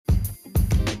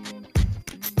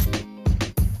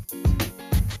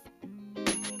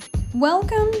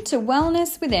Welcome to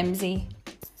Wellness with Emsie.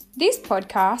 This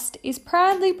podcast is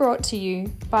proudly brought to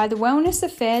you by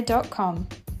thewellnessaffair.com.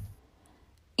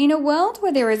 In a world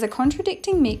where there is a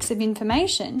contradicting mix of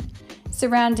information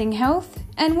surrounding health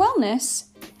and wellness,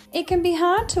 it can be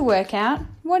hard to work out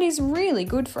what is really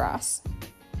good for us.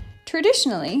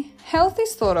 Traditionally, health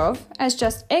is thought of as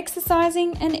just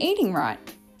exercising and eating right,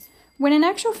 when in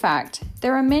actual fact,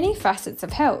 there are many facets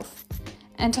of health,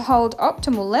 and to hold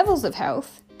optimal levels of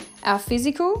health, our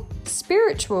physical,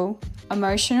 spiritual,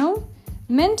 emotional,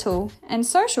 mental, and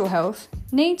social health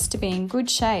needs to be in good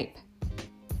shape.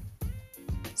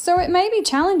 So it may be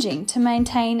challenging to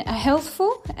maintain a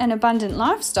healthful and abundant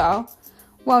lifestyle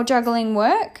while juggling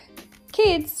work,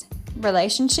 kids,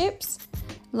 relationships,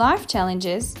 life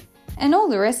challenges, and all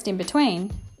the rest in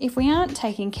between if we aren't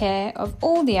taking care of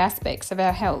all the aspects of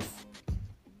our health.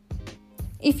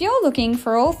 If you're looking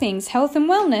for all things health and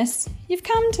wellness, you've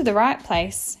come to the right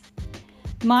place.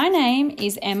 My name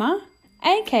is Emma,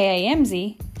 aka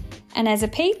Emsie, and as a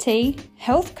PT,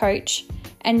 health coach,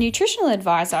 and nutritional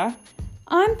advisor,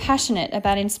 I'm passionate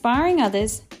about inspiring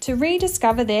others to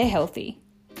rediscover their healthy.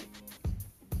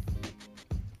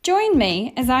 Join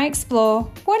me as I explore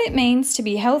what it means to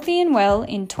be healthy and well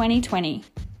in 2020.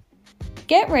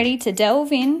 Get ready to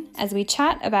delve in as we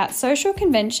chat about social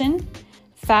convention,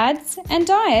 fads and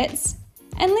diets,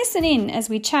 and listen in as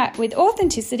we chat with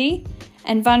authenticity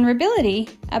and vulnerability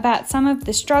about some of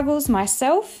the struggles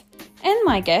myself and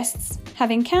my guests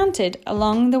have encountered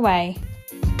along the way.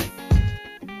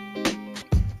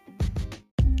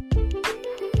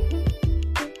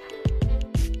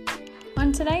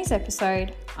 On today's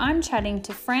episode, I'm chatting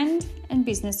to friend and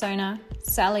business owner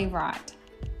Sally Wright.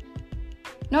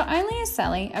 Not only is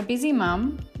Sally a busy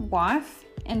mum, wife,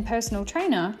 and personal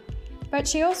trainer, but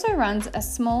she also runs a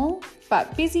small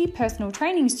but busy personal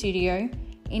training studio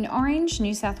in Orange,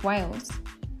 New South Wales.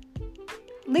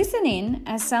 Listen in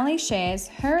as Sally shares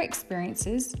her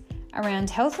experiences around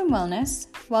health and wellness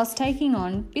whilst taking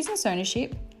on business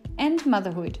ownership and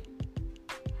motherhood.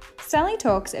 Sally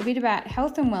talks a bit about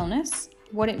health and wellness,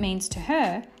 what it means to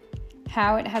her,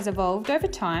 how it has evolved over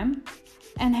time,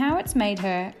 and how it's made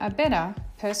her a better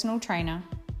personal trainer.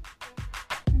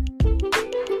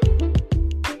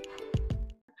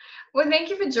 Well, thank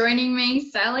you for joining me,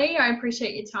 Sally. I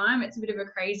appreciate your time. It's a bit of a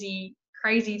crazy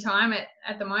time at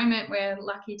the moment. We're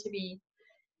lucky to be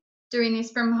doing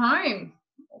this from home.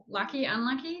 Lucky,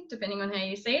 unlucky, depending on how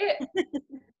you see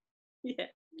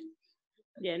it.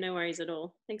 Yeah, no worries at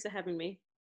all. Thanks for having me.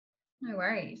 No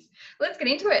worries. Let's get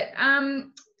into it.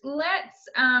 Let's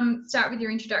start with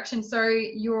your introduction. So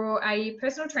you're a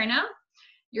personal trainer.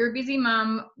 You're a busy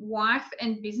mum, wife,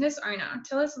 and business owner.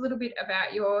 Tell us a little bit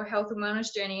about your health and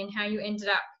wellness journey and how you ended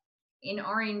up in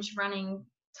Orange running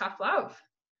Tough Love.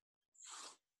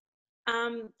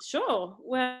 Sure.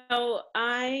 Well,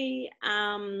 after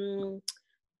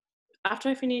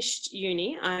I finished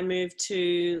uni, I moved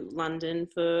to London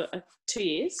for 2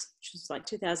 years, which was like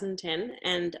 2010,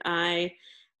 and I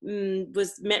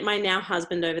met my now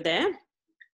husband over there.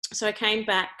 So I came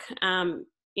back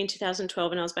in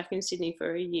 2012 and I was back in Sydney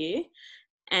for a year,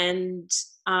 and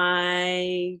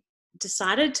I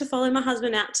decided to follow my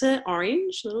husband out to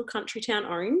Orange, little country town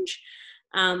Orange.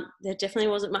 There definitely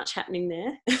wasn't much happening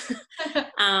there.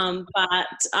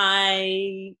 But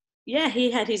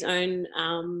he had his own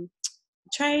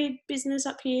trade business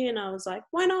up here, and I was like,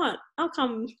 why not? I'll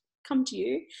come to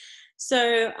you.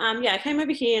 So I came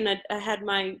over here, and I had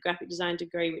my graphic design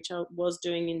degree, which I was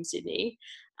doing in Sydney.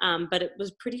 But it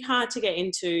was pretty hard to get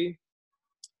into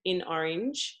in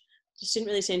Orange. Just didn't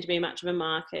really seem to be much of a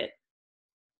market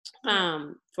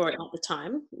for it at the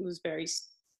time. It was very,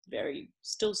 very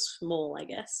still small, I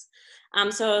guess.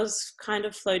 So I was kind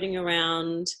of floating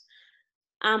around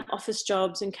office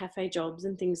jobs and cafe jobs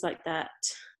and things like that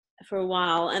for a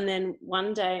while. And then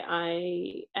one day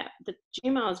at the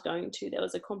gym I was going to, there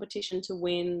was a competition to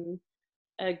win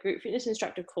a group fitness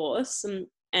instructor course,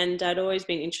 and I'd always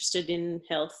been interested in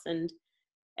health and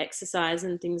exercise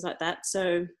and things like that.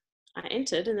 So I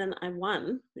entered, and then I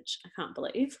won, which I can't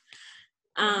believe.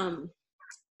 And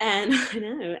I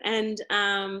know. And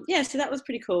so that was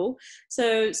pretty cool.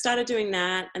 So started doing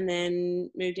that, and then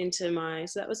moved into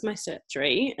so that was my Cert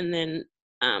 3. And then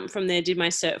from there did my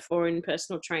Cert 4 in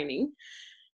personal training.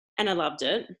 And I loved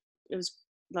it. It was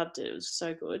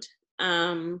so good.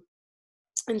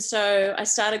 And so I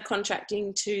started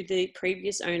contracting to the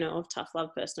previous owner of Tough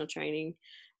Love Personal Training,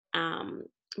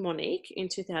 Monique, in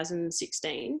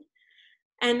 2016.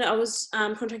 And I was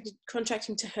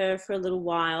contracting to her for a little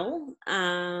while.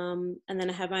 And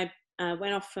then I had went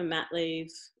off for mat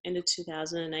leave end of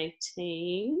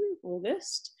 2018,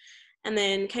 August. and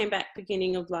then came back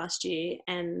beginning of last year,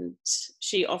 and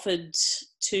she offered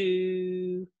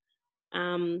to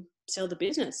sell the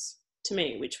business to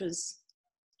me, which was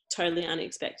totally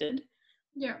unexpected.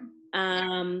 Yeah.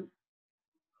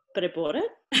 But I bought it.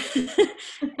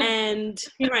 And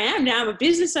here I am now. I'm a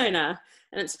business owner,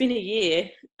 and it's been a year.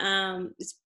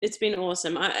 It's been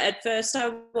awesome. At first I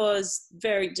was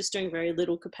just doing very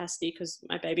little capacity because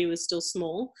my baby was still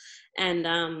small, and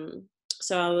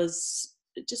so I was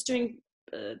just doing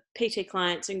PT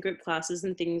clients and group classes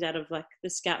and things out of like the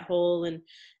Scout Hall and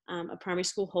a primary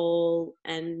school hall,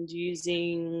 and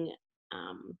using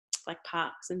like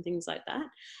parks and things like that.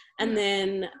 And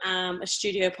then a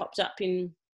studio popped up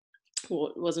in,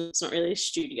 well, it's not really a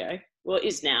studio, well, it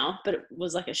is now, but it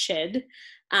was like a shed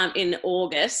in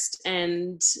August.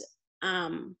 And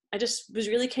I just was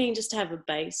really keen just to have a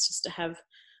base, just to have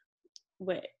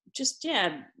just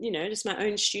my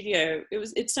own studio.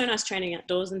 It's so nice training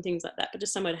outdoors and things like that, but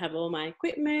just somewhere to have all my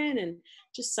equipment and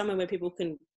just somewhere where people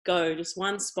can go, just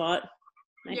one spot,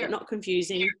 make it not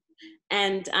confusing.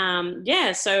 And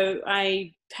so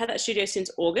I had that studio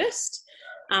since August,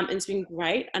 and it's been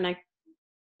great. And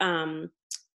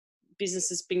business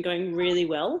has been going really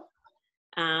well.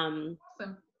 Awesome.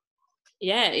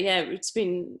 It's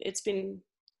been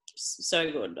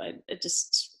so good. I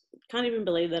just can't even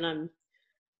believe that I'm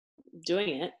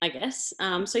doing it, I guess.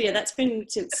 That's been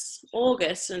since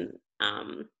August, and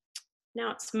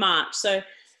now it's March. So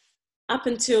up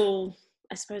until,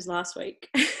 I suppose, last week,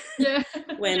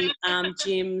 when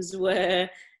gyms were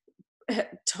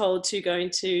told to go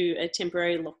into a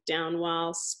temporary lockdown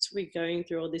whilst we're going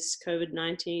through all this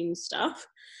COVID-19 stuff.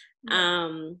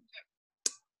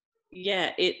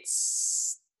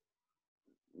 It's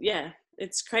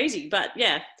crazy, but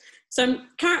so I'm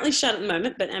currently shut at the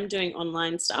moment, but I'm doing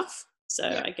online stuff.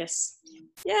 So I guess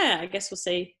we'll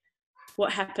see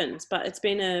what happens, but it's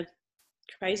been a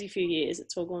crazy few years.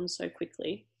 It's all gone so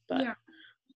quickly, but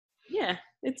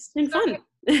it's been fun.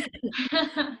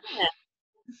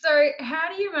 So how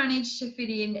do you manage to fit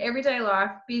in everyday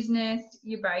life, business,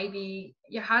 your baby,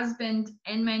 your husband,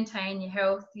 and maintain your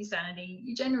health, your sanity,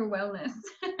 your general wellness?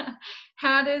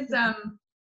 How does how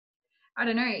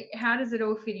does it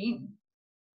all fit in?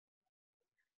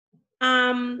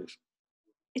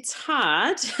 It's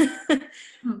hard.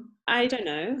 I don't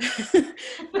know.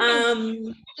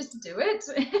 Just do it.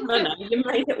 I don't know. You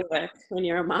make it work when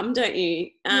you're a mum, don't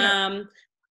you?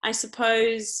 I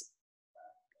suppose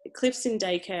Cliff's in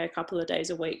daycare a couple of days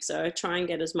a week, so I try and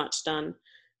get as much done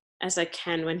as I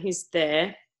can when he's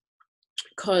there,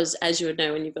 because as you would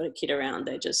know, when you've got a kid around,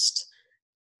 they just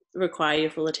require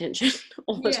your full attention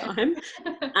all the time.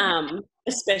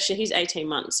 Especially, he's 18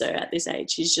 months, so at this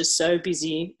age he's just so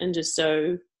busy and just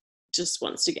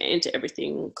wants to get into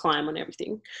everything, climb on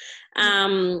everything.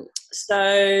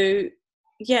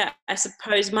 I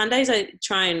suppose Mondays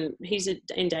he's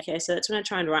in daycare, so that's when I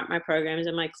try and write my programs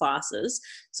and my classes,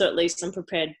 so at least I'm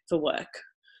prepared for work.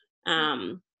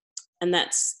 And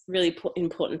that's really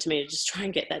important to me, to just try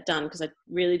and get that done, because I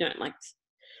really don't like,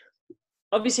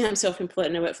 obviously I'm self-employed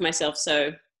and I work for myself,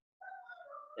 so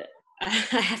I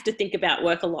have to think about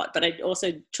work a lot, but I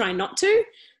also try not to,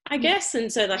 I guess.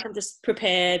 And so I'm just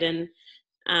prepared, and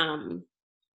I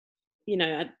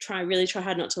really try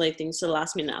hard not to leave things to the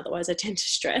last minute, otherwise I tend to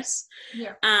stress.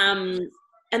 And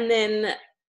then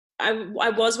I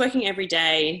was working every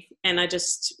day, and I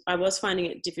was finding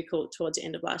it difficult towards the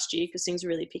end of last year, because things were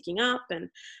really picking up and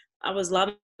I was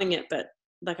loving it, but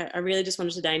I really just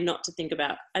wanted a day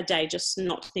just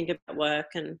not to think about work,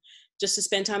 and just to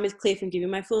spend time with Cliff and give him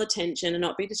my full attention and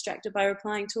not be distracted by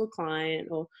replying to a client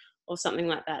or something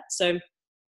like that. So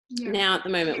now at the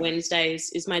moment,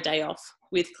 Wednesdays is my day off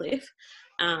with Cliff.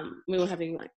 We were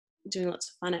doing lots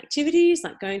of fun activities,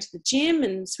 like going to the gym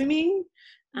and swimming,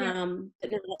 but then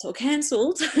that's all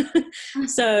cancelled.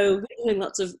 So we're doing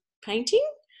lots of painting,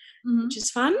 which is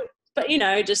fun, but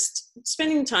just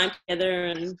spending time together,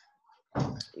 and I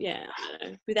don't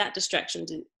know, without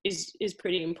distractions is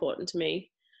pretty important to me.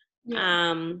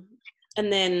 And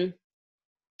then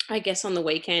I guess on the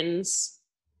weekends,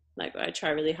 I try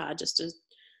really hard just to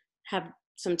have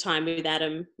some time with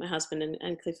Adam, my husband,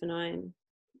 and Cliff and I, and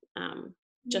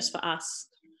just for us,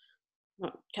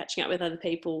 not catching up with other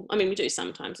people. I mean, we do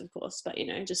sometimes, of course, but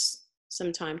just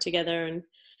some time together, and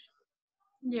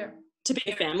to be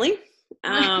a family.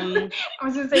 I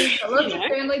was going to say, you've got lots of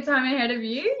family time ahead of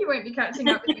you. You won't be catching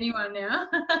up with anyone now.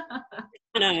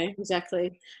 I know,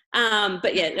 exactly.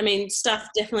 But I mean, stuff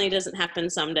definitely doesn't happen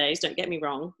some days, don't get me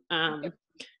wrong.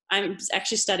 I'm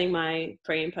actually studying my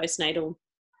pre and postnatal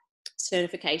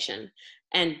certification,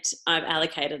 and I've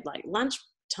allocated lunch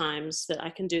times that I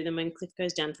can do them when Cliff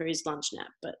goes down for his lunch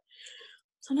nap, but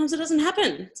sometimes it doesn't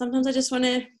happen. Sometimes I just want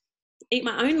to eat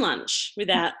my own lunch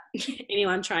without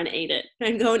anyone trying to eat it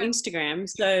and go on Instagram.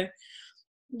 So,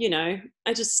 you know,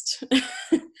 I just,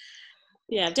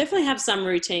 yeah, definitely have some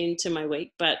routine to my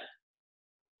week, but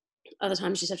other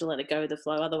times you just have to let it go with the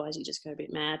flow. Otherwise you just go a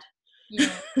bit mad. Yeah.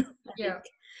 Yeah.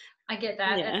 I get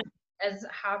that. Yeah. As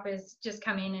Harper's just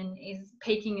come in and is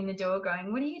peeking in the door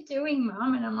going, "What are you doing,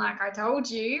 Mum?" And I'm like, "I told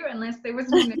you, unless there was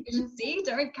an emergency,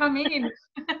 don't come in."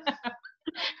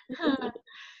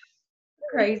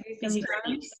 Crazy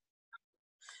sometimes.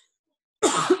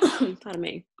 Pardon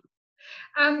me.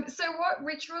 So what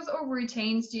rituals or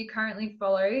routines do you currently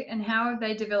follow, and how have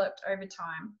they developed over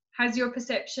time? Has your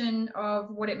perception of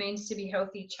what it means to be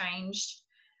healthy changed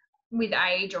with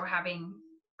age or having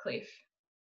Cliff?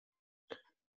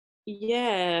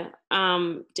 Yeah,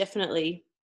 definitely.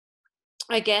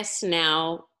 I guess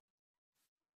now,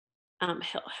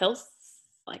 health,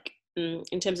 like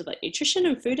in terms of like nutrition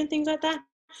and food and things like that,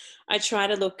 I try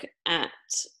to look at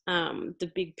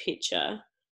the big picture.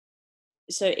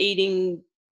 So eating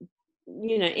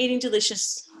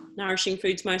delicious, nourishing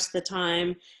foods most of the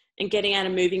time, and getting out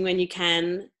and moving when you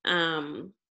can,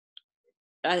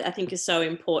 I think is so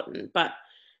important. But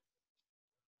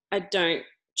I don't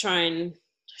try and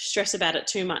stress about it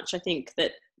too much. I think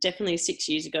that definitely 6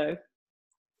 years ago,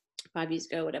 5 years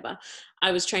ago, whatever,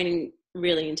 I was training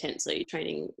really intensely,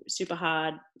 training super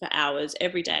hard for hours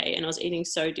every day, and I was eating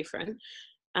so different.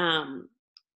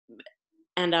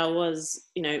 And I was,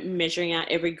 measuring out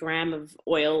every gram of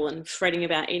oil and fretting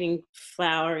about eating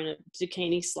flour in a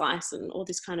zucchini slice and all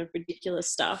this kind of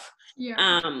ridiculous stuff.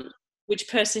 Yeah. Which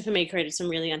personally for me created some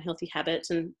really unhealthy habits,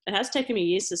 and it has taken me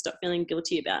years to stop feeling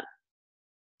guilty about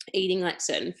eating like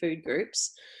certain food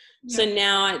groups. Yeah. So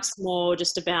now it's more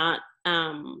just about,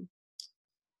 like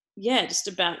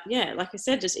I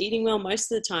said, just eating well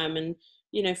most of the time, and,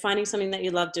 finding something that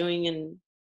you love doing, and,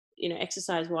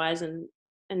 exercise wise, and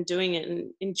doing it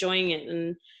and enjoying it.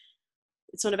 And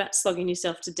it's not about slogging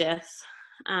yourself to death,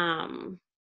 for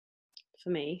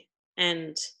me.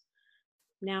 And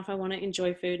now if I want to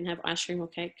enjoy food and have ice cream or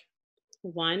cake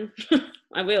or wine,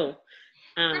 I will.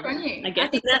 Good on you. I guess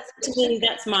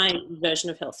that's my version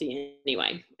of healthy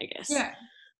anyway, I guess. Yeah.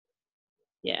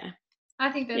 Yeah.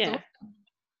 I think that's awesome.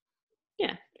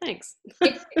 Yeah, thanks.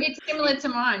 It's similar to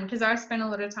mine, because I spent a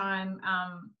lot of time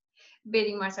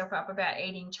beating myself up about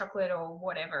eating chocolate or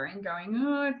whatever and going,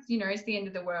 oh, it's the end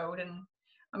of the world and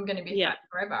I'm going to be fat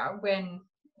forever, when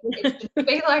it shouldn't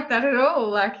be like that at all.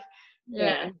 Like,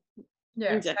 yeah,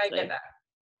 exactly. I get that.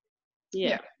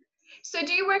 Yeah. So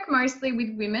do you work mostly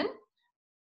with women?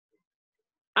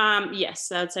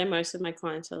 Yes, I'd say most of my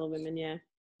clients are women. Yeah.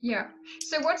 Yeah.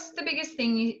 So what's the biggest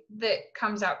thing that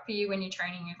comes up for you when you're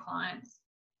training your clients?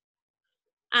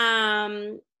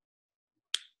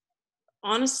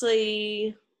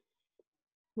 Honestly,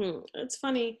 it's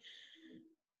funny.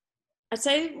 I'd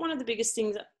say one of the biggest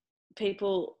things that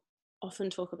people often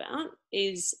talk about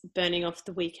is burning off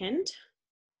the weekend.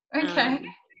 Okay.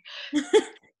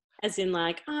 As in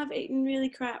like, I've eaten really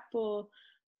crap, or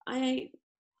I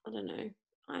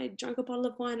drank a bottle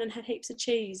of wine and had heaps of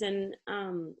cheese, and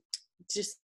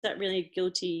just that really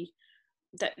guilt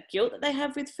that they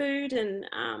have with food, and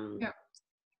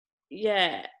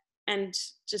and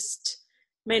just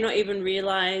may not even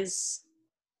realize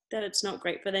that it's not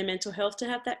great for their mental health to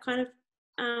have that kind of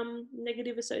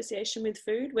negative association with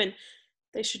food, when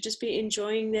they should just be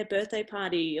enjoying their birthday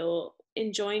party or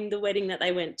enjoying the wedding that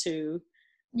they went to,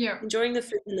 enjoying the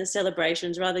food and the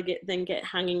celebrations, rather than get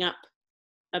hanging up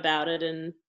about it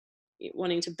and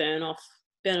wanting to burn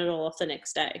it all off the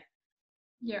next day.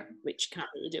 Yeah, which you can't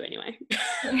really do anyway. So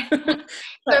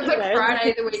it's like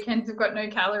Friday, the weekends have got no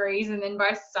calories, and then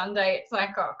by Sunday it's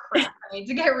like, oh crap, I need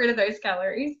to get rid of those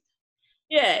calories.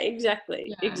 Yeah,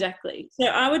 exactly. So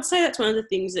I would say that's one of the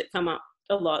things that come up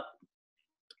a lot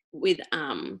with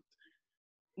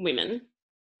women.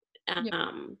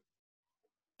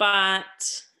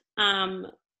 But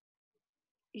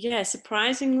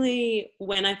surprisingly,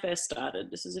 when I first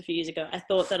started, this was a few years ago, I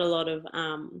thought that a lot of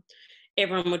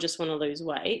everyone would just want to lose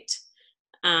weight.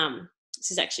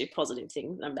 This is actually a positive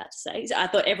thing that I'm about to say. So I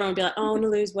thought everyone would be like, oh, I want to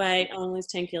lose weight, I want to lose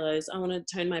 10 kilos, I want to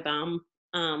tone my bum,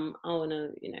 I want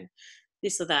to,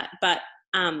 this or that. But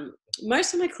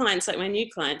most of my clients, like my new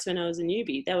clients when I was a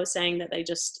newbie, they were saying that they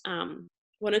just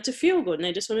wanted to feel good and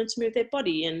they just wanted to move their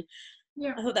body. And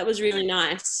I thought that was really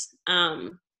nice.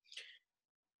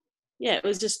 It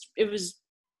was just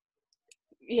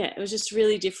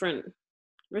really different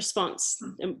response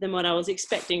than what I was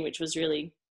expecting, which was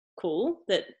really cool.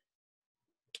 That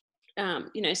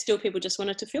still people just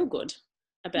wanted to feel good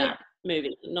about Yeah.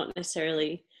 moving, not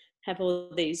necessarily have all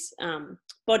these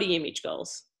body image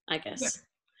goals, I Yeah. guess.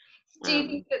 Do you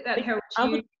think that But helped I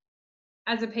you would,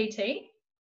 as a PT?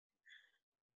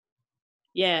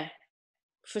 yeah,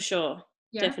 for sure,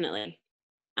 Yeah. definitely.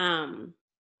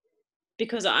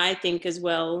 Because I think as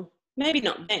well, maybe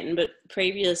not then, but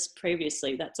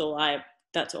previously, that's all I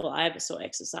ever saw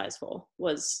exercise for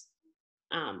was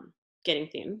getting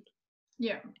thin.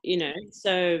 Yeah.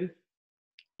 So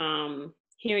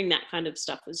hearing that kind of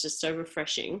stuff was just so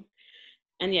refreshing,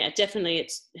 and yeah, definitely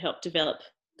it's helped develop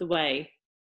the way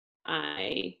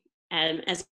I am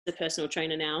as a personal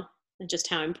trainer now, and just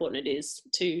how important it is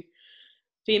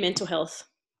for your mental health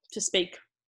to speak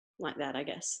like that, I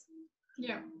guess.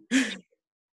 Yeah.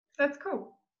 That's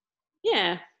cool.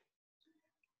 Yeah.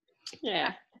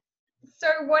 So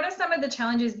what are some of the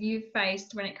challenges you've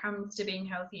faced when it comes to being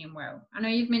healthy and well? I know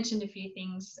you've mentioned a few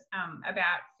things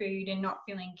about food and not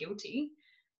feeling guilty,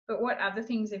 but what other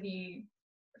things have you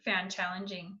found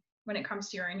challenging when it comes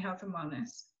to your own health and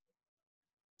wellness?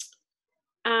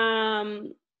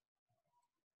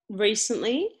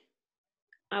 Recently,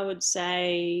 I would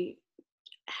say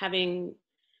having,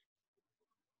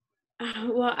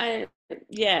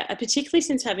 particularly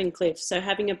since having Cliff, so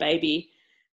having a baby,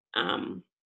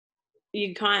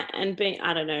 you can't, and being,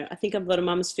 I don't know, I think a lot of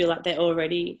mums feel like they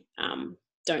already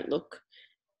don't look,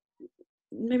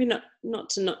 maybe not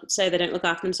to not say they don't look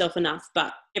after themselves enough,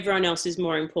 but everyone else is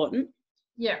more important.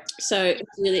 Yeah. So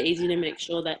it's really easy to make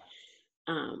sure that,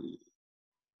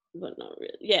 but not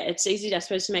really. Yeah, it's easy, I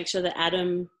suppose, to make sure that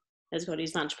Adam has got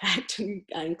his lunch packed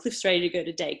and Cliff's ready to go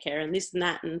to daycare and this and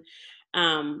that, and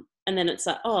then it's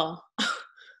like, oh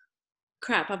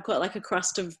crap, I've got like a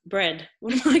crust of bread.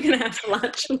 What am I going to have for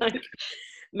lunch? Like,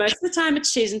 most of the time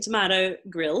it's cheese and tomato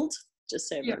grilled, just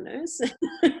so everyone knows.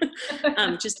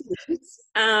 Just delicious.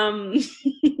 And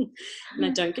I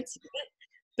don't get sick of it.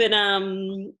 But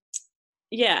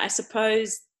I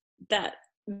suppose that,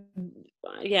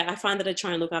 I find that I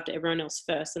try and look after everyone else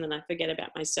first, and then I forget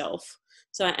about myself.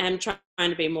 So I am trying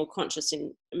to be more conscious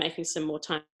in making some more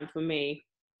time for me.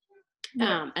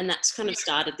 And that's kind of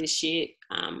started this year,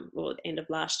 or the end of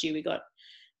last year.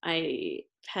 I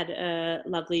had a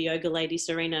lovely yoga lady,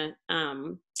 Serena,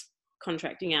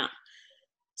 contracting out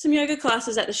some yoga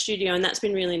classes at the studio, and that's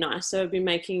been really nice. So I've been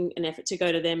making an effort to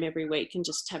go to them every week and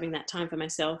just having that time for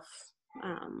myself,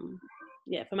 for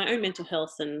my own mental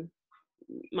health and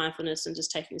mindfulness, and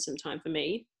just taking some time for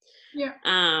me. Yeah.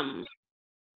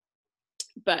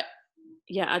 But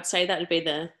yeah, I'd say that would be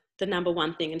the number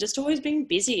one thing, and just always being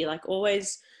busy, like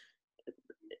always,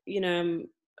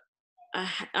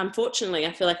 unfortunately,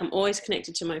 I feel like I'm always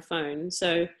connected to my phone.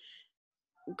 So,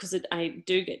 because I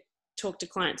do talk to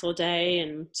clients all day,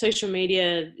 and social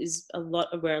media is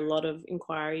where a lot of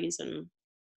inquiries and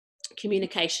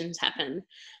communications happen.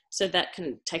 So that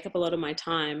can take up a lot of my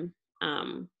time.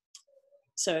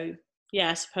 So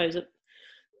yeah, I suppose it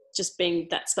just being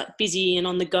that's like busy and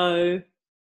on the go,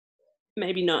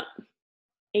 maybe not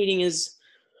eating as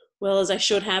well as I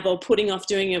should have, or putting off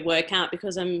doing a workout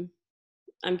because I'm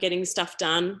getting stuff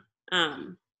done.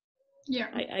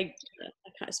 I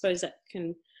suppose that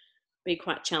can be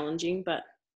quite challenging, but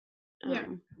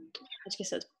I guess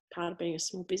that's part of being a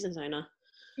small business owner.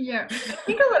 Yeah, I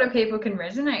think a lot of people can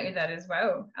resonate with that as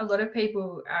well. A lot of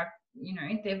people are,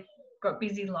 they've got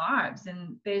busy lives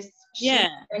and there's shit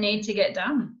they need to get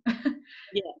done.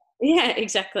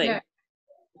 Exactly.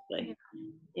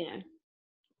 Yeah.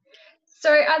 So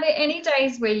are there any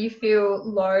days where you feel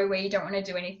low, where you don't want to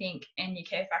do anything and your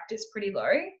care factor is pretty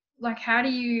low? Like what do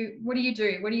you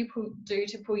do? What do you do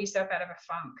to pull yourself out of a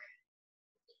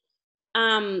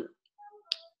funk?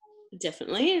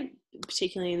 Definitely,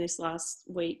 particularly in this last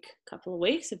couple of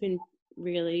weeks have been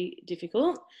really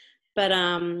difficult. But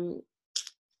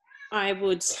I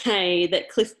would say that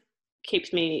Cliff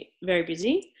keeps me very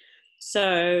busy.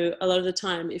 So a lot of the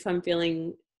time, if I'm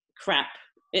feeling crap,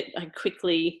 I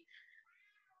quickly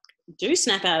do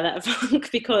snap out of that funk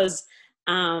because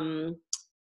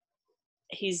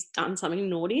he's done something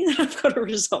naughty that I've got to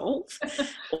resolve,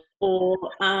 or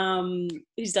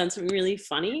he's done something really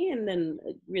funny, and then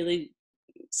it really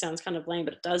sounds kind of lame,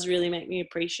 but it does really make me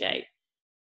appreciate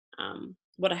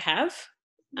what I have,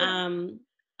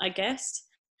 I guess.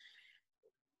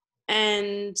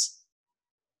 And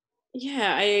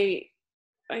I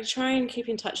try and keep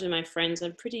in touch with my friends.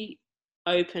 I'm pretty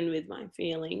open with my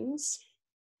feelings.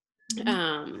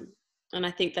 And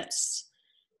I think that's,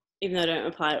 even though I don't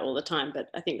apply it all the time, but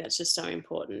I think that's just so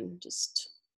important. Just,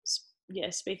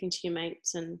 speaking to your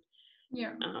mates and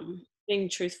being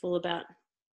truthful about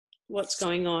what's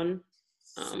going on.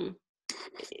 And,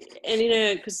 you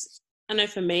know, because I know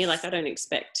for me, like, I don't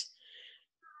expect,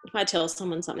 if I tell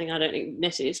someone something, I don't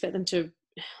necessarily expect them to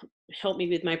help me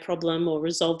with my problem or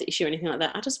resolve the issue or anything like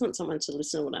that. I just want someone to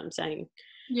listen to what I'm saying.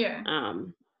 Yeah.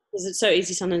 Because it's so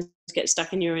easy sometimes to get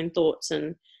stuck in your own thoughts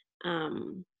and,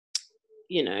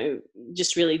 you know,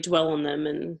 just really dwell on them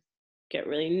and get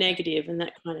really negative and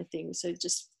that kind of thing. So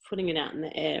just putting it out in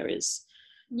the air is...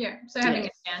 Yeah. So having a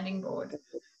sounding board.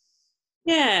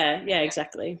 Yeah,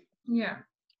 exactly. Yeah.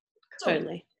 Cool.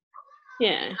 Totally.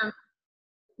 Yeah.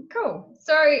 Cool.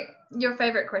 So your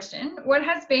favourite question, what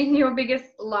has been your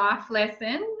biggest life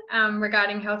lesson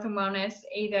regarding health and wellness,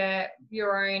 either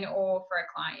your own or for a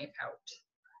client you've helped?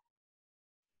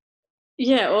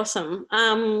 Yeah, awesome.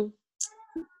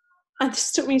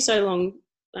 This took me so long.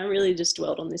 I really just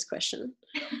dwelled on this question.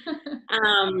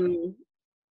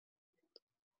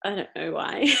 I don't know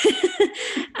why.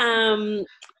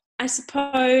 I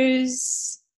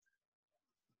suppose,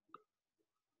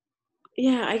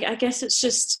 yeah, I guess it's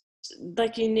just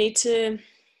like you need to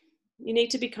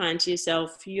be kind to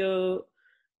yourself. You're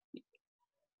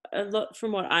a lot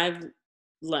from what I've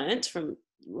learnt from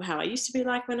how I used to be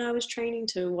like when I was training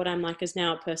to what I'm like as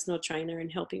now a personal trainer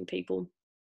and helping people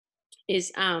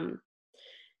is how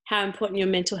important your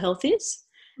mental health is.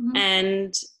 Mm-hmm.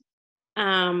 And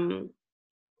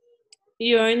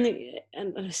you only,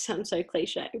 and it sounds so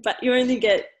cliche, but you only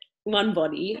get one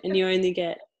body and you only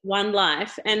get one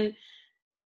life. And,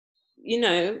 you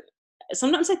know,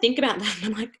 sometimes I think about that and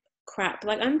I'm like, crap,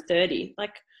 like I'm 30.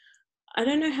 Like, I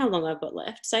don't know how long I've got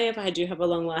left. Say if I do have a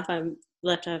long life, I've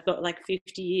got like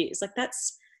 50 years. Like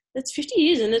that's 50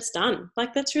 years and it's done.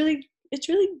 Like it's really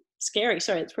scary.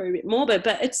 Sorry, it's probably a bit morbid,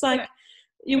 but it's like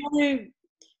you want to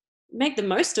make the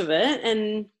most of it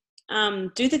and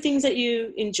do the things that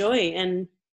you enjoy and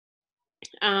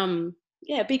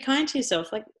be kind to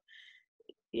yourself. Like,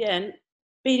 and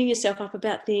beating yourself up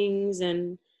about things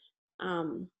and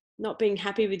not being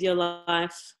happy with your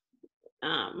life.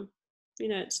 You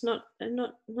know, it's not a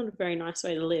very nice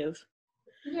way to live.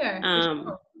 Yeah. And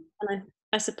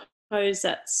I suppose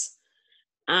that's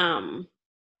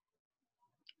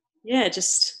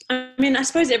just, I mean, I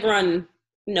suppose everyone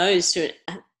knows to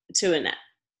a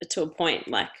point,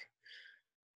 like,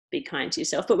 be kind to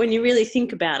yourself. But when you really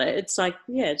think about it, it's like,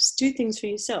 just do things for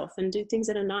yourself and do things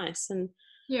that are nice. And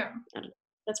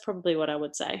that's probably what I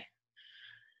would say.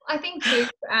 I think too,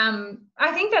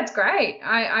 I think that's great.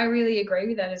 I really agree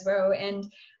with that as well.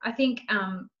 And I think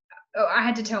I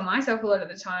had to tell myself a lot of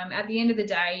the time, at the end of the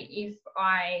day, if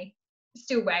I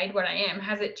still weighed what I am,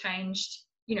 has it changed,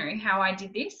 you know, how I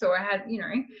did this? Or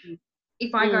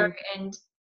if I go and,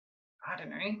 I don't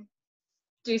know,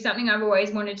 do something I've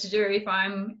always wanted to do, if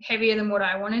I'm heavier than what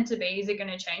I wanted to be, is it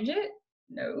going to change it?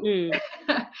 No.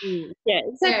 Yeah,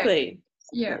 exactly.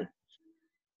 Yeah.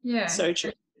 So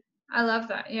true. I love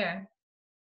that. Yeah.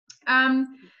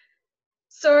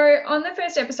 So on the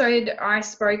first episode, I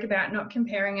spoke about not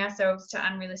comparing ourselves to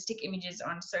unrealistic images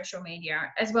on social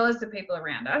media, as well as the people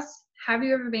around us. Have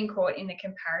you ever been caught in the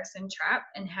comparison trap,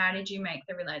 and how did you make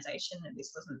the realization that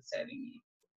this wasn't serving you?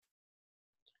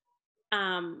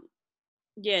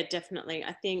 Yeah, definitely.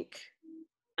 I think,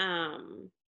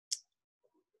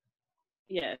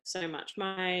 so much.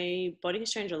 My body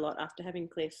has changed a lot after having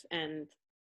Cliff, and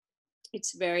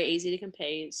it's very easy to compare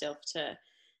yourself to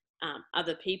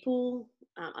other people,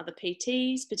 other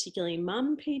PTs, particularly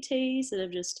mum PTs that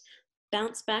have just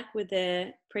bounced back with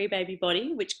their pre-baby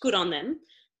body, which good on them.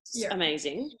 It's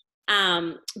amazing.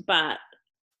 But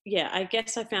yeah, I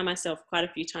guess I found myself quite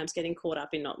a few times getting caught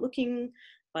up in not looking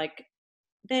like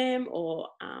them or,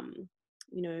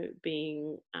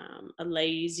 being a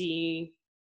lazy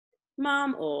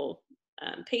mum or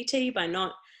PT by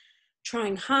not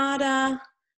trying harder.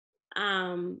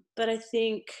 But I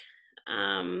think,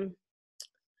 I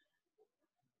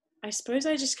suppose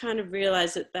I just kind of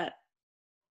realized that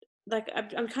like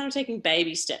I'm kind of taking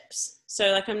baby steps.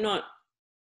 So like I'm not,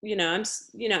 I'm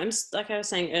like I was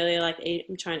saying earlier, like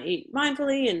I'm trying to eat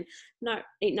mindfully and not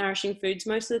eat nourishing foods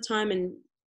most of the time and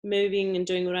moving and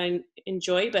doing what I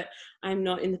enjoy, but I'm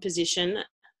not in the position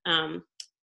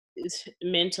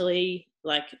mentally,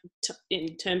 like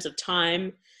in terms of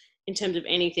time, in terms of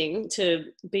anything, to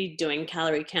be doing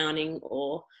calorie counting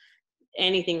or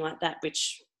anything like that,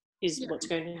 which is what's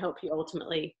going to help you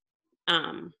ultimately,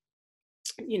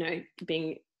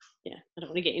 being, I don't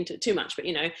want to get into it too much, but,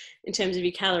 in terms of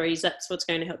your calories, that's what's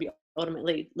going to help you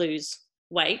ultimately lose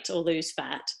weight or lose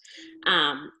fat.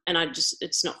 And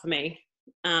it's not for me.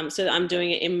 So I'm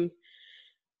doing it in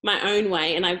my own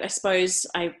way. And I suppose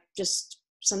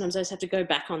sometimes I just have to go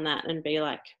back on that and be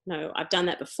like, no, I've done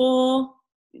that before.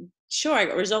 sure, I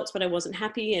got results, but I wasn't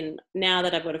happy. And now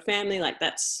that I've got a family, like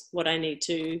that's what I need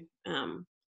to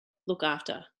look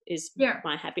after is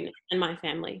my happiness and my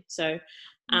family. So,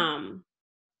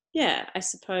 I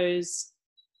suppose,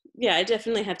 I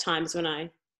definitely have times when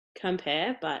I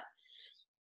compare, but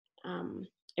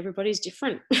everybody's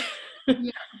different.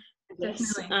 Yeah,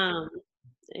 definitely.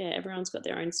 Everyone's got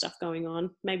their own stuff going on.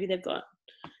 Maybe they've got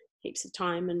heaps of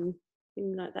time and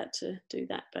things like that to do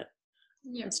that, but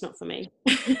it's not for me.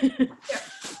 And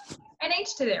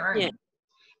each to their own.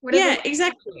 Yeah,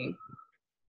 exactly.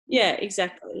 Yeah,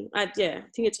 exactly. I think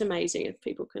it's amazing if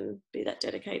people can be that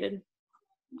dedicated.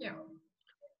 Yeah.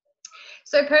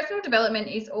 So personal development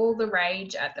is all the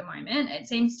rage at the moment. It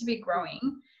seems to be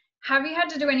growing. Have you had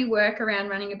to do any work around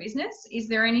running a business? Is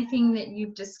there anything that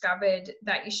you've discovered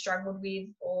that you struggled with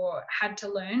or had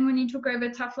to learn when you took over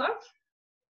Tough Love?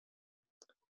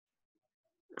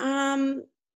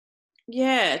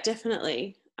 Yeah,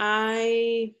 definitely.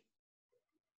 There's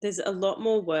a lot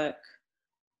more work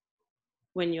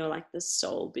when you're like the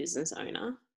sole business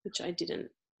owner, which I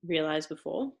didn't realize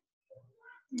before.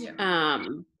 Yeah.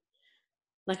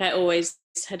 Like I always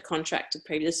had contracted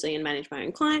previously and managed my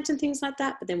own clients and things like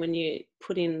that. But then when you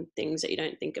put in things that you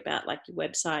don't think about, like your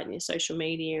website and your social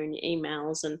media and your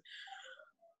emails and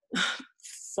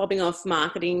fobbing off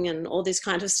marketing and all this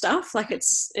kind of stuff, like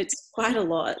it's quite a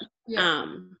lot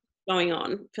going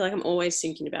on. I feel like I'm always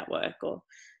thinking about work. Or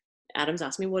Adam's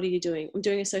asked me, what are you doing? I'm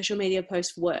doing a social media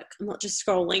post for work. I'm not just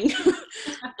scrolling.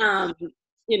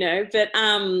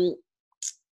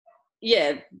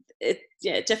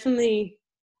 Definitely.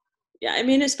 Yeah, I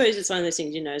mean, I suppose it's one of those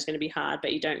things is going to be hard,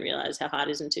 but you don't realize how hard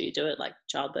it is until you do it, like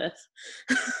childbirth.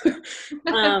 I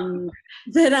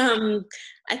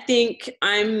think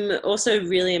I'm also a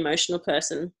really emotional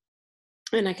person,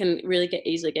 and I can really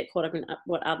easily get caught up in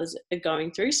what others are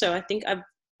going through. So I think I've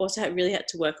also really had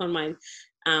to work on my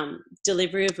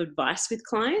delivery of advice with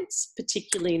clients,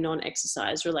 particularly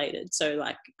non-exercise related. So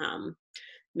like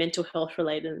mental health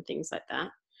related and things like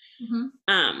that.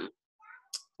 Mm-hmm.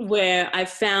 Where I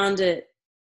found it's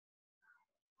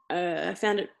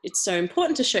so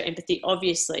important to show empathy,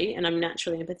 obviously, and I'm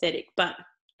naturally empathetic,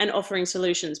 and offering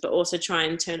solutions, but also try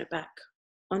and turn it back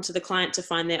onto the client to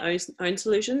find their own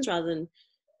solutions rather than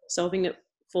solving it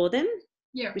for them.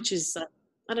 Yeah. Which is,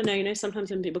 I don't know, sometimes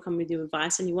when people come with you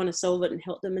advice and you want to solve it and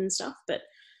help them and stuff, but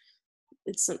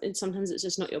sometimes it's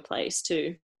just not your place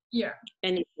to. Yeah.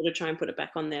 And you got to try and put it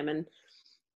back on them and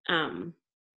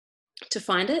to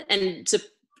find it and to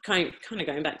kind of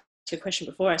going back to your question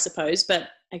before, I suppose, but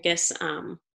I guess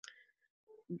there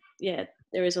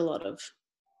is a lot of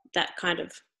that kind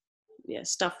of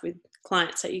stuff with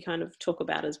clients that you kind of talk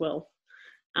about as well,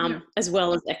 as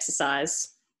well as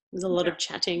exercise. There's a lot of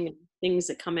chatting and things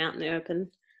that come out in the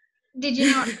open. Did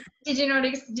you not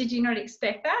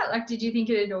expect that? Like, did you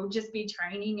think it'd all just be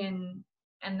training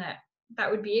and that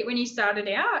would be it when you started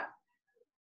out?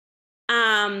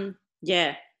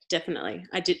 Yeah, definitely.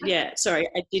 I did. Yeah, sorry.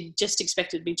 I did just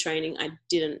expect it to be training. I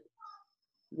didn't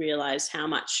realize how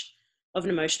much of an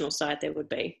emotional side there would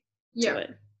be to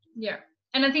it. Yeah.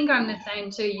 And I think I'm the same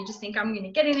too. You just think I'm going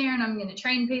to get in there and I'm going to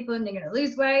train people and they're going to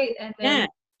lose weight. And then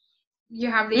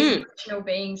you have these emotional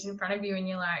beings in front of you and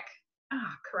you're like,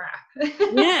 oh, crap.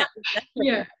 Yeah. Exactly.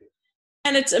 Yeah.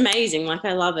 And it's amazing. Like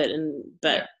I love it.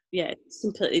 But it's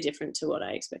completely different to what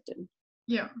I expected.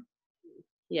 Yeah.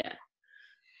 Yeah.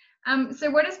 So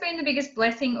what has been the biggest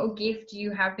blessing or gift you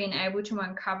have been able to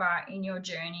uncover in your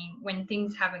journey when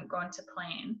things haven't gone to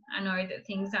plan? I know that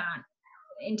things aren't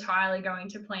entirely going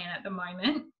to plan at the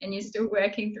moment and you're still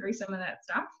working through some of that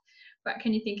stuff, but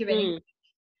can you think of any?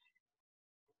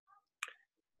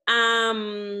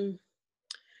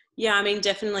 Yeah, I mean,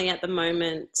 definitely at the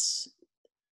moment,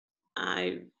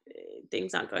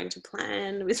 things aren't going to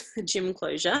plan with the gym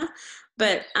closure,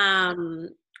 but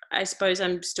I suppose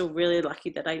I'm still really lucky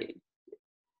that I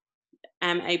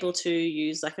am able to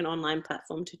use like an online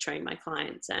platform to train my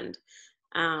clients and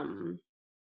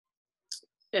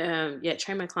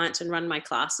train my clients and run my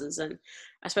classes. And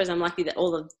I suppose I'm lucky that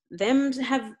all of them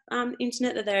have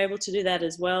internet, that they're able to do that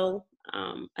as well,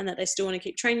 and that they still want to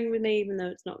keep training with me even though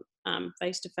it's not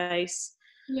face to face.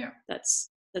 Yeah, that's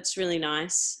really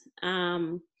nice.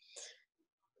 I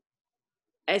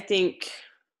think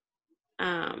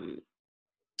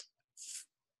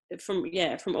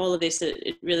from all of this,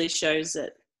 it really shows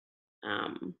that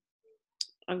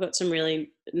I've got some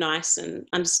really nice and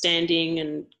understanding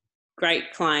and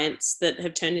great clients that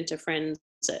have turned into friends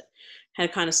that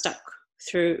had kind of stuck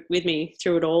with me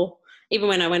through it all. Even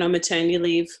when I went on maternity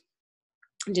leave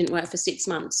and didn't work for 6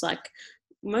 months, like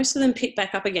most of them picked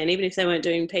back up again, even if they weren't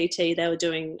doing PT, they were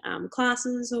doing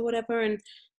classes or whatever. And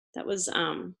that was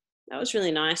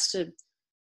really nice to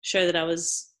show that I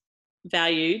was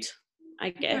valued, I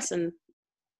guess. And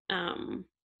I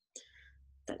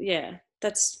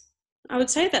would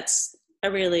say that's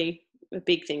a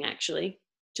big thing, actually,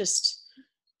 just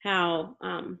how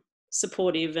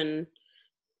supportive and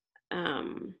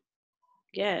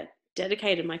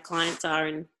dedicated my clients are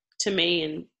and to me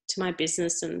and to my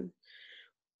business, and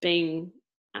being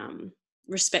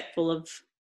respectful of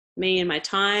me and my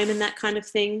time and that kind of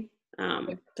thing.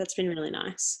 That's been really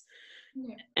nice.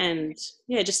 Yeah. And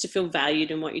just to feel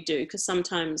valued in what you do, because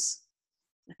sometimes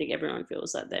I think everyone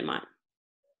feels that they might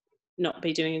not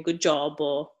be doing a good job,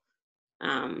 or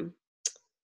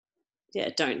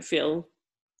don't feel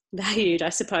valued, I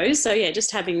suppose. So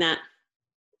just having that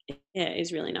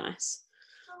is really nice.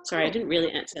 Oh, sorry, cool. I didn't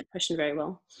really answer that question very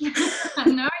well.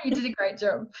 No, you did a great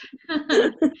job.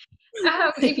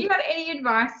 If you had any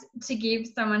advice to give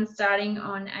someone starting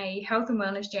on a health and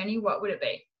wellness journey, what would it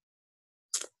be?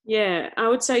 Yeah, I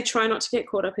would say try not to get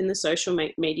caught up in the social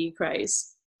media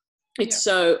craze. It's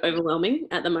so overwhelming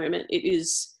at the moment. It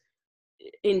is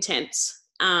intense.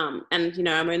 And,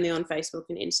 I'm only on Facebook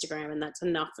and Instagram, and that's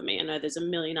enough for me. I know there's a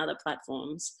million other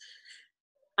platforms.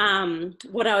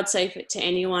 What I would say to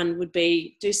anyone would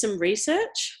be do some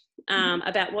research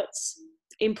about what's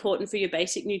important for your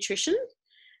basic nutrition,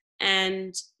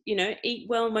 and, eat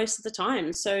well most of the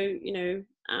time. So,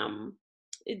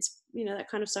 it's, that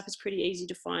kind of stuff is pretty easy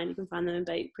to find. You can find them in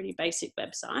pretty basic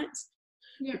websites,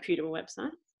 reputable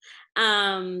websites.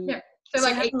 So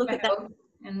like Eat for Health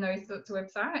and those sorts of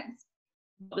websites.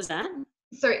 What was that?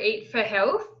 So Eat for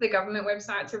Health, the government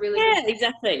websites are really good.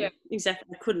 Exactly.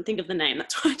 Exactly. I couldn't think of the name.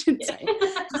 That's why I didn't say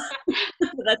it.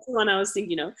 That's the one I was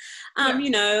thinking of. That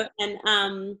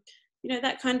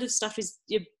kind of stuff is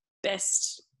your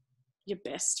best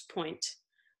point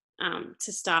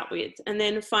to start with. And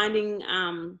then finding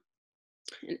an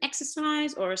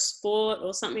exercise or a sport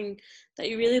or something that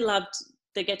you really loved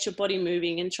that gets your body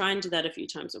moving, and try and do that a few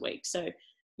times a week. So,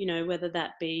 whether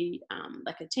that be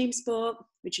like a team sport,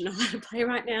 which you're not allowed to play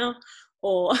right now,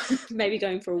 or maybe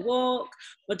going for a walk,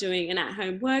 or doing an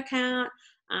at-home workout,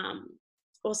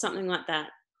 or something like that.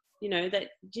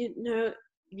 That you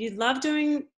love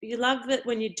it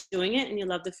when you're doing it, and you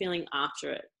love the feeling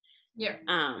after it. Yeah.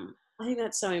 I think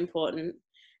that's so important.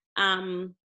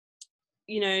 Making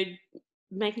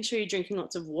sure you're drinking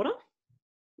lots of water.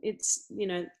 It's,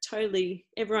 totally,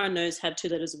 everyone knows have 2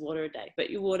 liters of water a day, but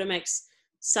your water makes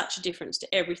such a difference to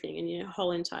everything in your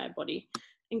whole entire body.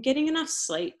 And getting enough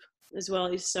sleep as well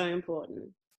is so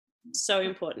important. So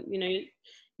important.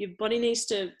 Your body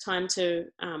needs time to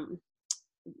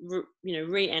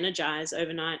re-energize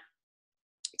overnight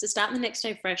to start the next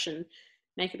day fresh and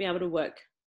make it be able to work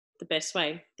the best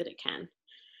way that it can.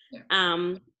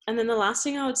 And then the last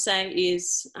thing I would say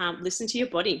is listen to your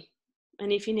body.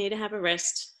 And if you need to have a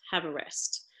rest, have a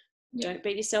rest. Don't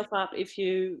beat yourself up if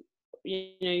you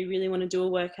really want to do a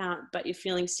workout but you're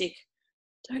feeling sick.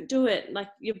 Don't do it. Like,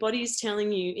 your body's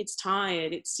telling you it's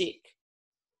tired, it's sick,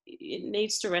 it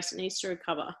needs to rest, it needs to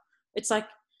recover. It's like,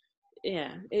 I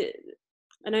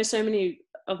know so many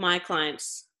of my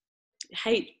clients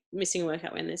hate missing a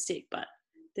workout when they're sick, but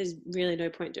there's really no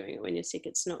point doing it when you're sick.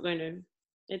 It's not going to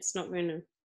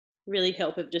really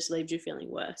help if it just leaves you feeling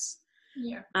worse.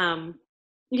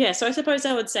 So I suppose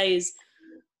I would say is,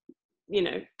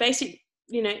 basic,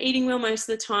 eating well most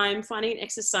of the time, finding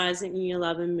exercise that you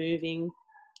love and moving,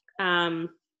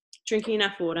 drinking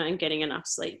enough water and getting enough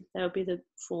sleep. That would be the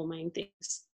 4 main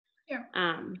things.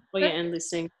 And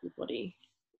listening to your body.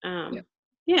 I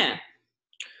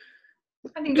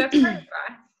think that's great advice.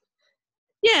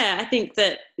 I think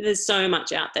that there's so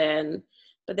much out there,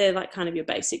 but they're like kind of your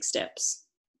basic steps.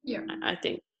 I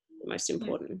think the most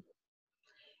important.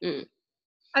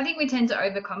 I think we tend to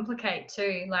overcomplicate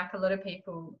too. Like, a lot of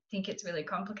people think it's really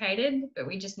complicated, but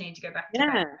we just need to go back to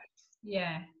that.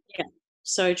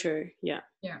 So true.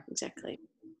 Exactly.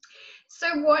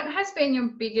 So what has been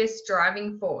your biggest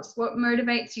driving force? What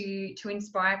motivates you to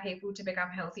inspire people to become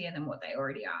healthier than what they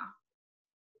already are?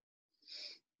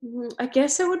 I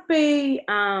guess it would be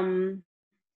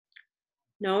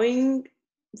knowing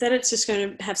that it's just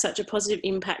going to have such a positive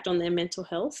impact on their mental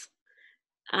health.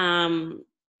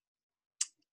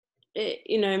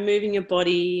 Moving your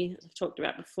body, as I've talked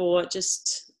about before,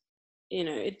 just,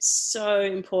 it's so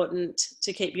important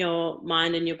to keep your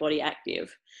mind and your body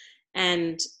active.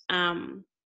 And no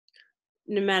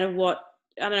matter what,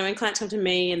 I don't know, when clients come to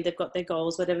me and they've got their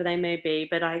goals, whatever they may be,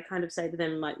 but I kind of say to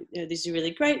them, like, these are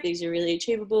really great, these are really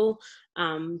achievable.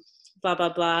 blah,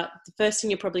 blah, blah, the first thing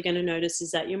you're probably going to notice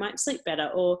is that you might sleep better,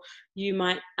 or you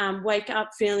might wake up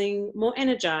feeling more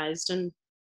energized, and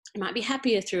you might be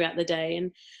happier throughout the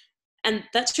day. And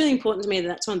that's really important to me.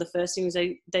 That's one of the first things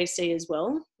they see as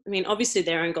well. I mean, obviously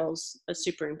their own goals are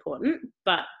super important,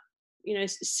 but, you know,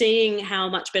 seeing how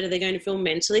much better they're going to feel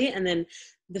mentally, and then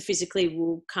the physically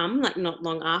will come like not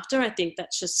long after. I think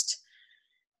that's just,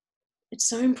 it's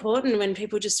so important when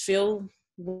people just feel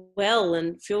well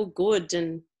and feel good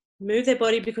and move their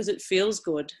body because it feels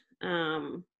good.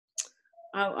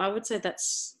 I would say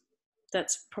that's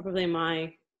probably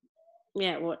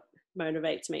what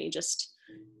motivates me, just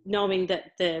knowing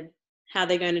that how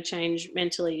they're going to change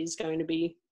mentally is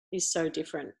so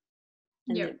different,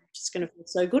 and they're just going to feel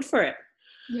so good for it.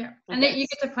 Yeah, and that you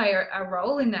get to play a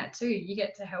role in that too. You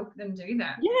get to help them do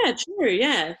that. Yeah, true.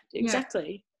 Yeah,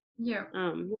 exactly. Yeah. I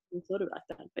hadn't thought about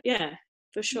that, but yeah,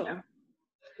 for sure. Yeah.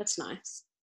 That's nice.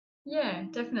 Yeah,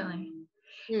 definitely.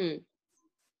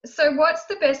 So what's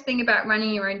the best thing about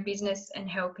running your own business and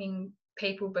helping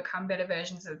people become better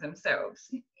versions of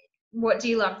themselves? What do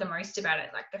you love the most about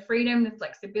it? Like the freedom, the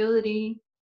flexibility?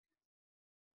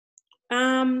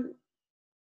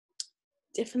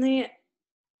 Definitely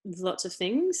lots of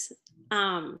things.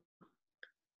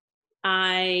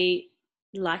 I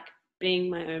like being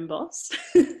my own boss.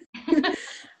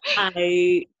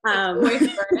 I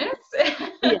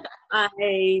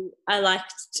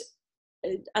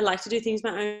like to do things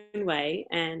my own way,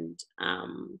 and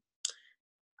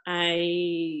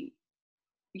I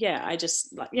like to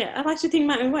think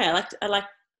my own way. I like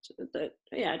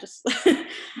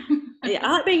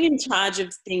being in charge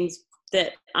of things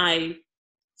that I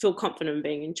feel confident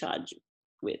being in charge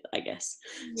with, I guess.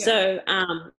 Yeah. So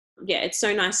it's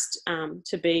so nice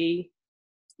to be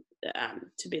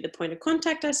the point of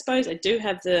contact, I suppose. I do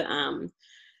have the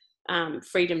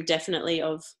freedom definitely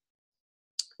of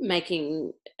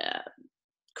making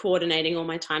coordinating all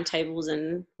my timetables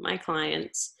and my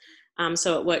clients,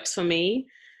 so it works for me.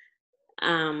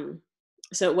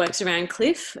 So it works around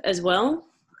Cliff as well.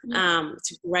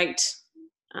 It's a great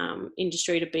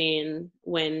industry to be in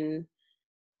when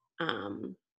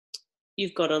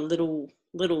you've got a little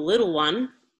one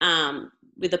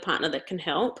with a partner that can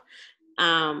help.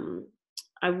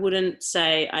 I wouldn't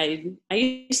say I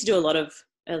used to do a lot of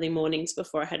early mornings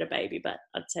before I had a baby, but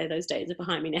I'd say those days are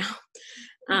behind me now,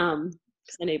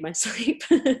 because I need my sleep.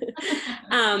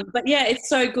 But yeah, it's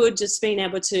so good just being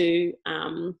able to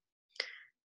I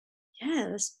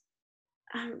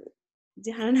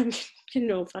don't know, I'm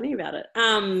getting all funny about it.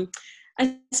 I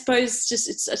suppose just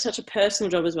it's such a personal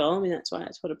job as well. I mean, that's why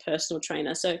it's called a personal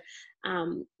trainer. So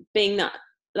being that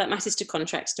my sister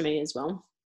contracts to me as well.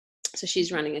 So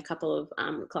she's running a couple of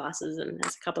classes and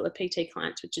has a couple of PT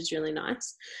clients, which is really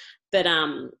nice. But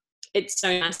it's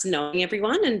so nice knowing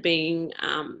everyone and being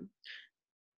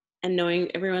and knowing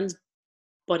everyone's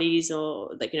bodies,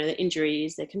 or like, you know, their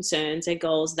injuries, their concerns, their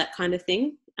goals, that kind of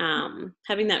thing.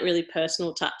 Having that really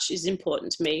personal touch is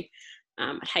important to me.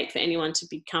 I hate for anyone to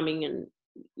be coming and,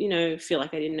 you know, feel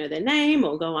like I didn't know their name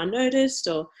or go unnoticed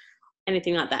or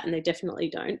anything like that, and they definitely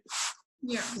don't.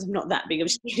 Yeah, because I'm not that big of a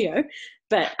studio,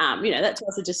 but you know, that's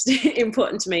also just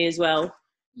important to me as well.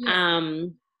 Yeah.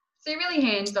 So you're really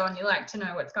hands-on. You like to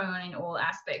know what's going on in all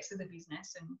aspects of the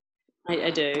business, and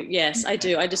I do. Yes, I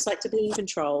do. I just like to be in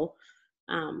control.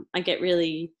 I get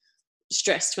really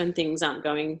stressed when things aren't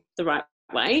going the right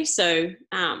way. So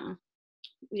for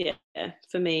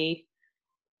me,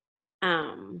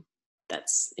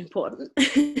 that's important.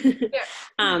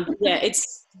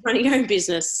 It's running your own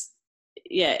business.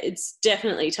 Yeah, it's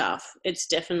definitely tough. It's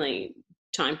definitely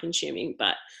time consuming,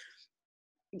 but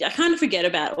I kind of forget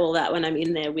about all that when I'm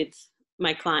in there with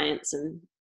my clients and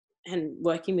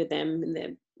working with them in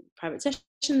their private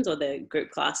sessions or their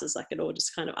group classes. Like, it all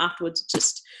just kind of afterwards,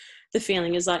 just the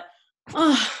feeling is like,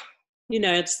 oh, you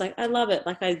know, it's like, I love it.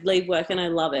 Like, I leave work and I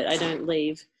love it. I don't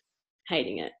leave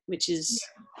hating it, which is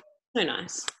so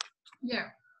nice.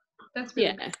 Yeah, that's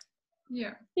really good.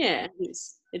 Yeah, it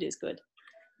is good.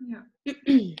 Yeah.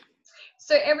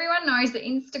 So everyone knows that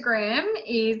Instagram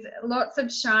is lots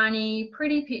of shiny,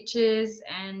 pretty pictures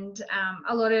and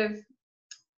a lot of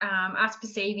us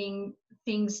perceiving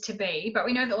things to be, but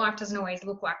we know that life doesn't always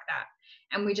look like that,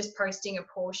 and we're just posting a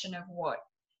portion of what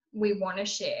we want to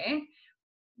share.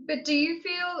 But do you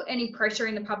feel any pressure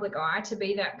in the public eye to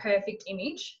be that perfect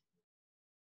image?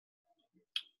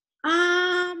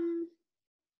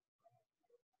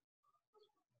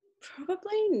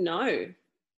 Probably no.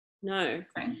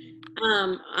 Okay.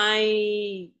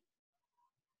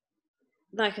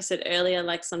 Like I said earlier,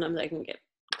 like sometimes I can get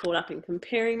caught up in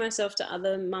comparing myself to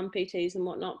other mum PTs and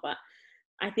whatnot, but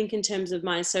I think in terms of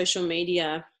my social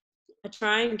media, I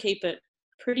try and keep it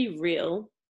pretty real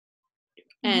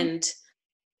and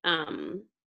and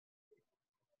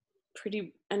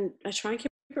I try and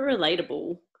keep it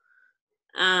relatable.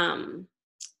 I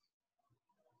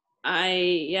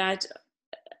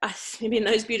mean,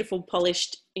 those beautiful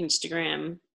polished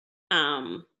Instagram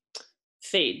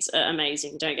feeds are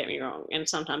amazing, don't get me wrong, and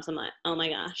sometimes I'm like, oh my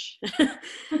gosh.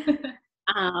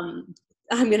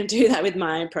 I'm going to do that with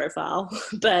my profile,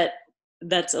 but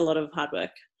that's a lot of hard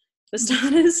work for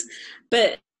starters.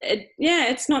 But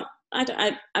it's not,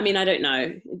 I mean, I don't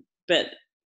know, but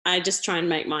I just try and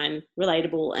make mine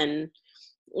relatable and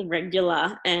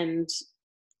regular and,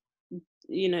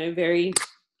 you know, very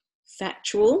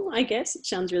factual, I guess. It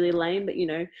sounds really lame, but, you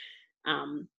know,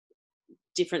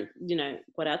 different, you know,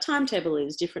 what our timetable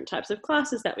is, different types of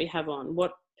classes that we have on,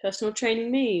 what personal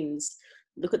training means.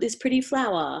 Look at this pretty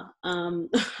flower. I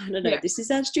don't know, this is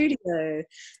our studio.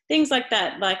 Things like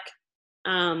that. Like,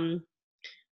 I'd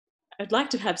like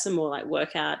to have some more like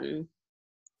workout and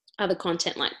other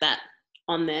content like that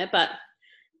on there. But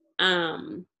I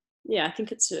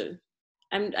think it's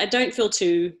I don't feel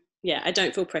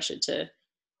pressured to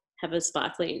have a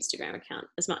sparkly Instagram account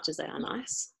as much as they are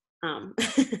nice.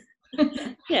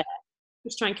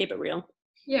 Just try and keep it real.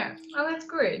 Yeah. Oh, that's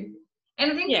good.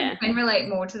 And I think people can relate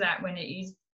more to that when it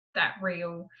is that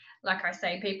real. Like I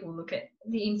say, people look at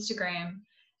the Instagram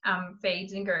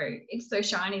feeds and go, it's so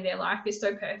shiny, their life is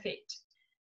so perfect,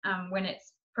 when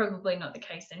it's probably not the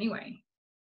case anyway.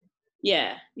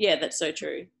 Yeah, that's so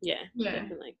true. Yeah,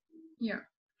 definitely. Yeah.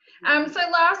 So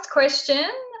last question,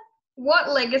 what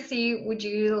legacy would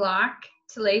you like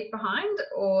to leave behind,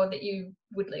 or that you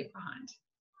would leave behind?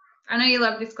 I know you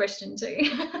love this question too.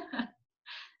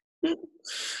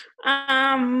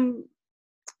 I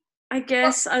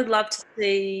guess I'd love to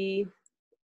see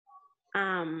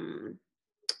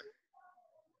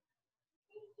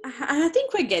I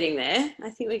think we're getting there.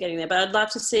 But I'd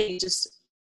love to see just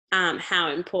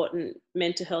how important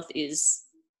mental health is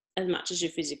as much as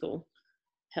your physical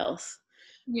health.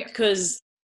 Yeah. Because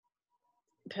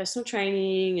personal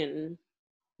training and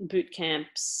boot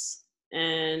camps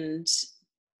and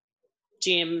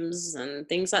gyms and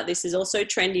things like this is also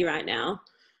trendy right now,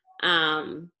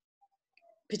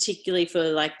 particularly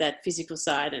for like that physical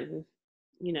side and,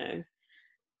 you know,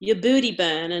 your booty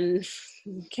burn and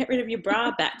get rid of your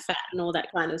bra back fat and all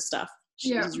that kind of stuff.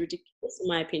 Which is ridiculous in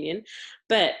my opinion.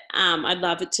 But I'd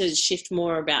love it to shift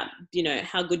more about, you know,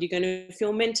 how good you're going to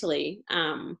feel mentally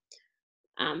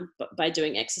by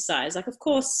doing exercise. Like, of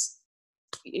course,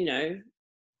 you know,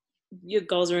 your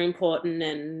goals are important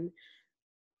and,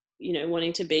 you know,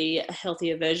 wanting to be a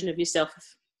healthier version of yourself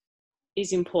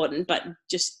is important, but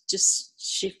just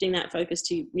shifting that focus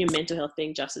to your mental health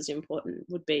being just as important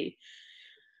would be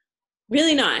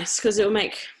really nice, because it'll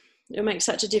make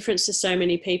such a difference to so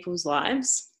many people's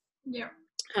lives. Yeah.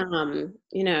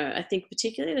 You know, I think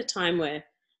particularly at a time where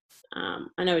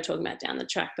I know we're talking about down the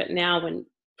track, but now when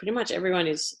pretty much everyone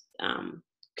is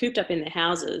cooped up in their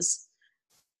houses,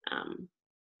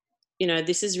 you know,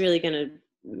 this is really going to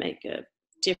make a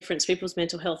difference to people's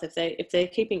mental health if they're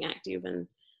keeping active and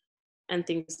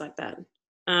things like that.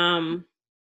 I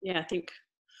think,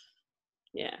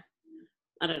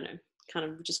 I don't know, kind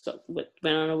of just went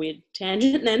on a weird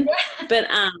tangent then. But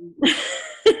I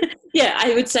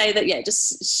would say that,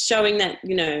 just showing that,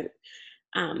 you know,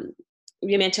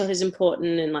 your mental health is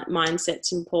important and like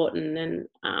mindset's important, and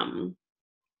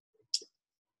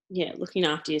looking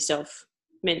after yourself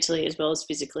mentally as well as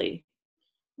physically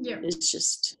is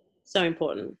just so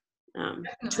important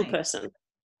to a person.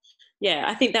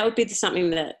 I think that would be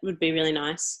something that would be really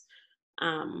nice.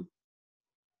 I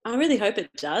really hope it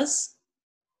does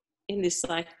in this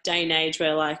like day and age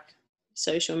where like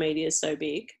social media is so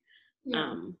big.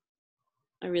 I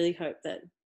really hope that's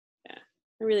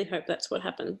what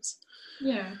happens.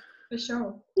 Yeah, for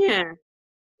sure. Yeah.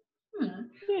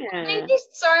 Thank you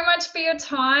so much for your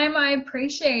time. I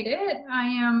appreciate it.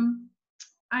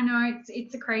 I know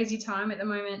it's a crazy time at the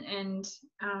moment, and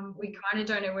we kind of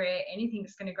don't know where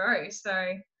anything's going to go. So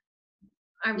I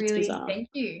really thank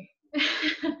you.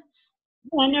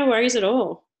 No worries at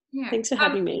all. Thanks for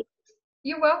having me.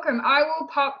 You're welcome. I will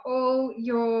pop all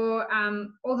your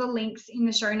all the links in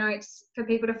the show notes for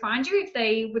people to find you if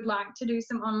they would like to do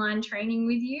some online training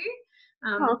with you.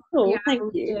 Cool. Thank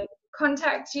you. To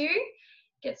contact you,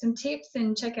 get some tips,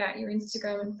 and check out your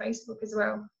Instagram and Facebook as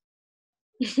well.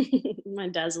 My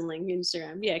dazzling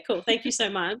Instagram. Yeah, cool. Thank you so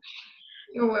much.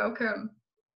 You're welcome.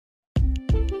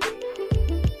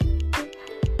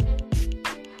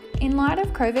 In light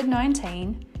of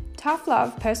COVID-19, Tough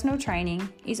Love Personal Training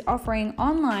is offering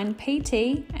online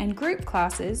PT and group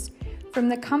classes from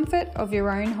the comfort of your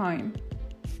own home.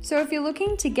 So if you're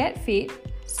looking to get fit,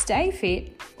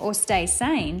 or stay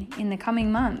sane in the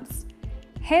coming months,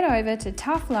 head over to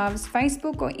Tough Love's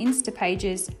Facebook or Insta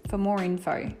pages for more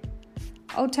info.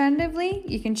 Alternatively,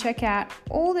 you can check out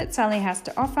all that Sally has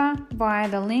to offer via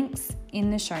the links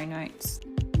in the show notes.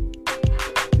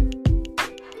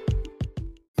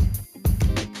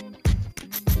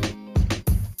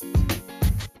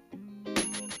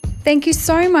 Thank you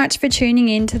so much for tuning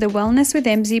in to the Wellness with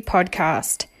Emsie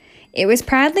podcast. It was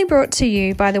proudly brought to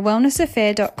you by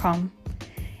thewellnessaffair.com.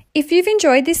 If you've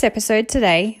enjoyed this episode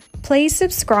today, please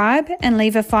subscribe and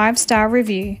leave a 5-star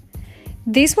review.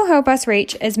 This will help us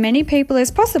reach as many people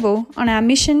as possible on our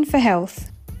mission for health.